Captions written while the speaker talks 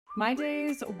My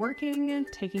days working,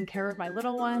 taking care of my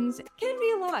little ones can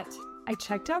be a lot. I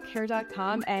checked out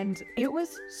care.com and it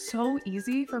was so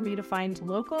easy for me to find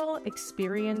local,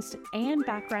 experienced, and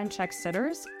background check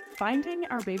sitters. Finding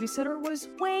our babysitter was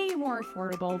way more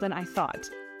affordable than I thought.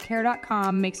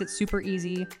 Care.com makes it super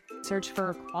easy. Search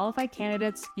for qualified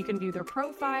candidates. You can view their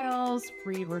profiles,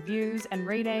 read reviews and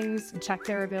ratings, check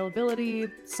their availability,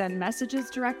 send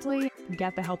messages directly, and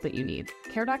get the help that you need.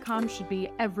 Care.com should be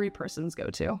every person's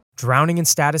go-to. Drowning in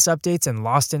status updates and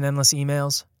lost in endless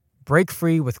emails? Break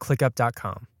free with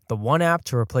ClickUp.com, the one app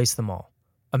to replace them all.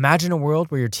 Imagine a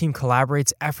world where your team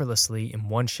collaborates effortlessly in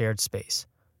one shared space.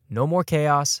 No more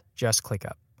chaos, just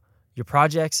ClickUp. Your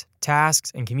projects,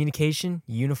 tasks, and communication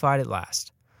unified at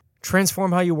last.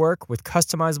 Transform how you work with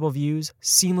customizable views,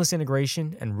 seamless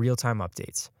integration, and real-time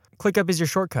updates. ClickUp is your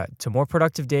shortcut to more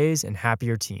productive days and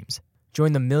happier teams.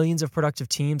 Join the millions of productive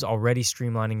teams already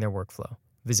streamlining their workflow.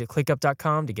 Visit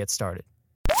ClickUp.com to get started.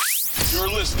 You're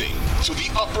listening to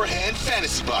the Upper Hand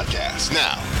Fantasy Podcast.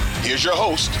 Now, here's your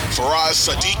host, Faraz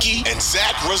Siddiqui and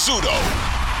Zach Rizzuto.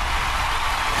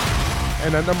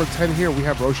 And at number 10 here, we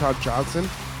have Roschon Johnson.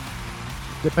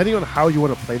 Depending on how you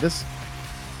want to play this,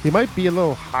 he might be a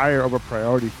little higher of a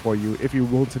priority for you if you're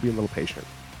willing to be a little patient,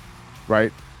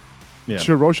 right? Yeah.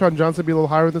 Should Roschon Johnson be a little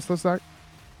higher in this list, Zach?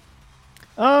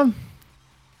 I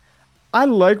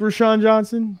like Roschon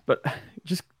Johnson, but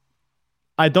just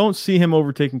I don't see him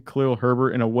overtaking Khalil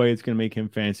Herbert in a way that's going to make him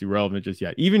fantasy relevant just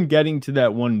yet. Even getting to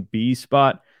that 1B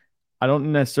spot, I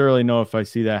don't necessarily know if I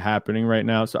see that happening right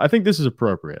now. So I think this is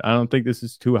appropriate. I don't think this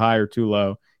is too high or too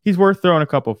low. He's worth throwing a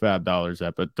couple fab dollars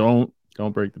at, but don't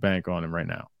break the bank on him right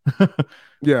now.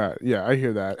 Yeah, I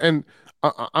hear that. And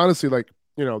honestly,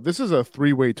 this is a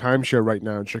three-way timeshare right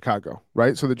now in Chicago,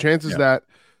 right? So the chances that,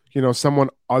 someone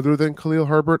other than Khalil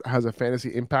Herbert has a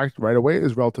fantasy impact right away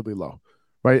is relatively low,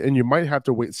 right? And you might have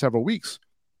to wait several weeks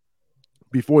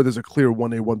before there's a clear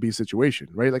 1A, 1B situation,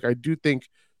 right? Like, I do think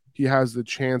he has the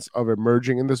chance of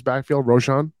emerging in this backfield,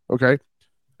 Roschon, okay?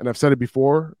 And I've said it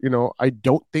before, I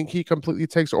don't think he completely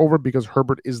takes over because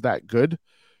Herbert is that good,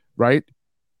 right?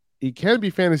 He can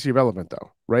be fantasy relevant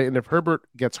though, right? And if Herbert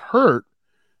gets hurt,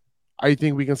 I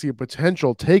think we can see a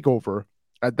potential takeover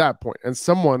at that point. And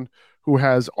someone who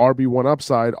has RB1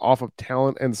 upside off of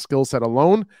talent and skill set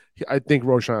alone, I think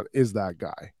Roschon is that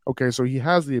guy. Okay, so he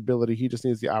has the ability. He just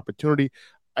needs the opportunity.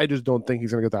 I just don't think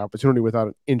he's going to get the opportunity without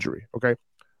an injury, okay?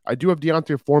 I do have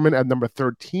D'Onta Foreman at number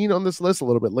 13 on this list a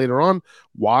little bit later on.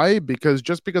 Why? Because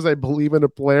just because I believe in a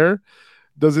player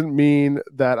doesn't mean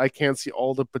that I can't see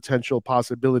all the potential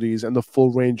possibilities and the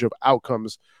full range of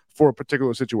outcomes for a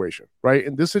particular situation, right?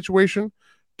 In this situation,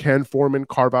 can Foreman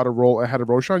carve out a role ahead of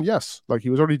Roschon? Yes, like he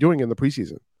was already doing in the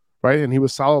preseason, right? And he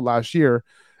was solid last year,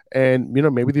 and,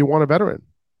 maybe they want a veteran.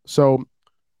 So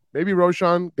maybe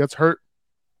Roschon gets hurt.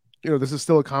 This is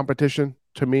still a competition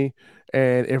to me.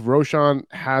 And if Roschon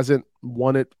hasn't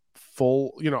won it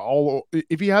full,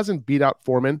 if he hasn't beat out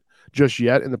Foreman just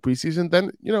yet in the preseason,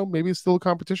 then, maybe it's still a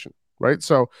competition, right?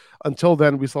 So until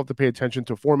then, we still have to pay attention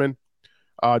to Foreman,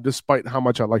 despite how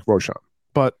much I like Roschon.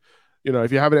 But,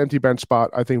 if you have an empty bench spot,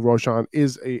 I think Roschon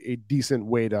is a decent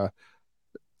way to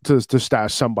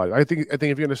stash somebody. I think if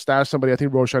you're going to stash somebody, I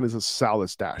think Roschon is a solid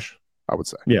stash, I would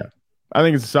say. Yeah, I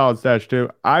think it's a solid stash too.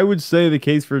 I would say the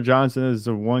case for Johnson is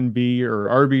a 1B or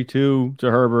RB2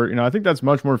 to Herbert. I think that's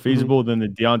much more feasible than the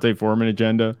D'Onta Foreman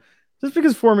agenda. Just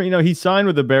because Foreman, he signed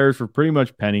with the Bears for pretty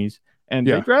much pennies, and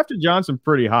they drafted Johnson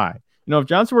pretty high. If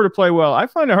Johnson were to play well, I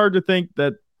find it hard to think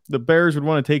that the Bears would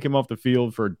want to take him off the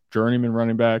field for a journeyman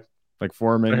running back like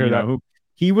Foreman, who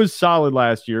he was solid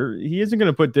last year. He isn't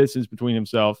going to put distance between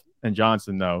himself and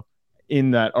Johnson, though,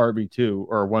 in that RB2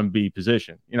 or 1B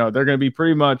position. They're going to be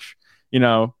pretty much,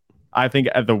 I think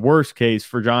at the worst case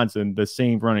for Johnson, the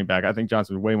same running back. I think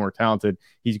Johnson's way more talented.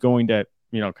 He's going to,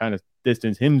 kind of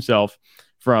distance himself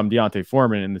from D'Onta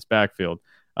Foreman in this backfield.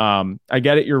 I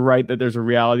get it. You're right that there's a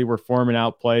reality where Foreman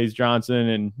outplays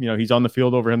Johnson and, he's on the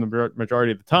field over him the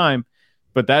majority of the time,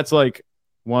 but that's like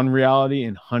one reality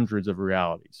in hundreds of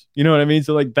realities. You know what I mean?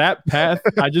 So like that path,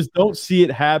 I just don't see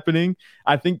it happening.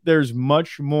 I think there's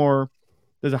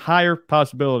a higher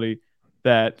possibility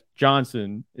that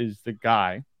Johnson is the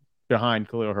guy behind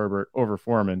Khalil Herbert over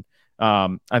Foreman.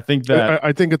 I think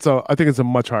it's a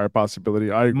much higher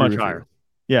possibility. I agree much higher.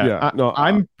 Yeah.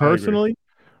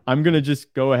 I'm going to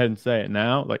just go ahead and say it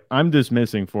now. Like, I'm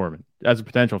dismissing Foreman as a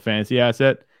potential fantasy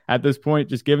asset at this point,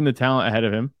 just given the talent ahead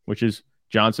of him, which is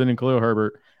Johnson and Khalil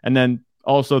Herbert, and then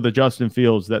also the Justin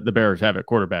Fields that the Bears have at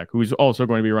quarterback, who's also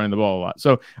going to be running the ball a lot.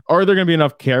 So are there going to be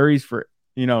enough carries for,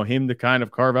 him to kind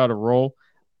of carve out a role?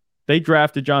 They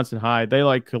drafted Johnson high. They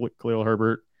like Khalil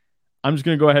Herbert. I'm just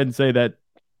going to go ahead and say that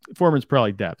Foreman's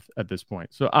probably depth at this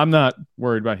point. So I'm not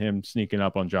worried about him sneaking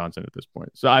up on Johnson at this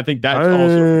point. So I think that's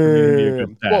also going to be a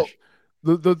good stash.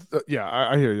 Well, yeah,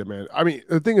 I hear you, man. I mean,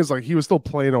 the thing is, like, he was still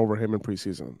playing over him in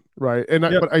preseason, right? And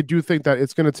but I do think that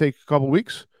it's going to take a couple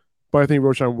weeks, but I think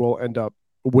Roschon will end up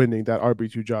winning that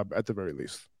RB2 job at the very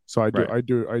least. So I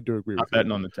do agree with you.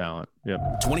 Betting on the talent. Yep.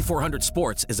 2400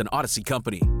 Sports is an Odyssey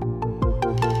company.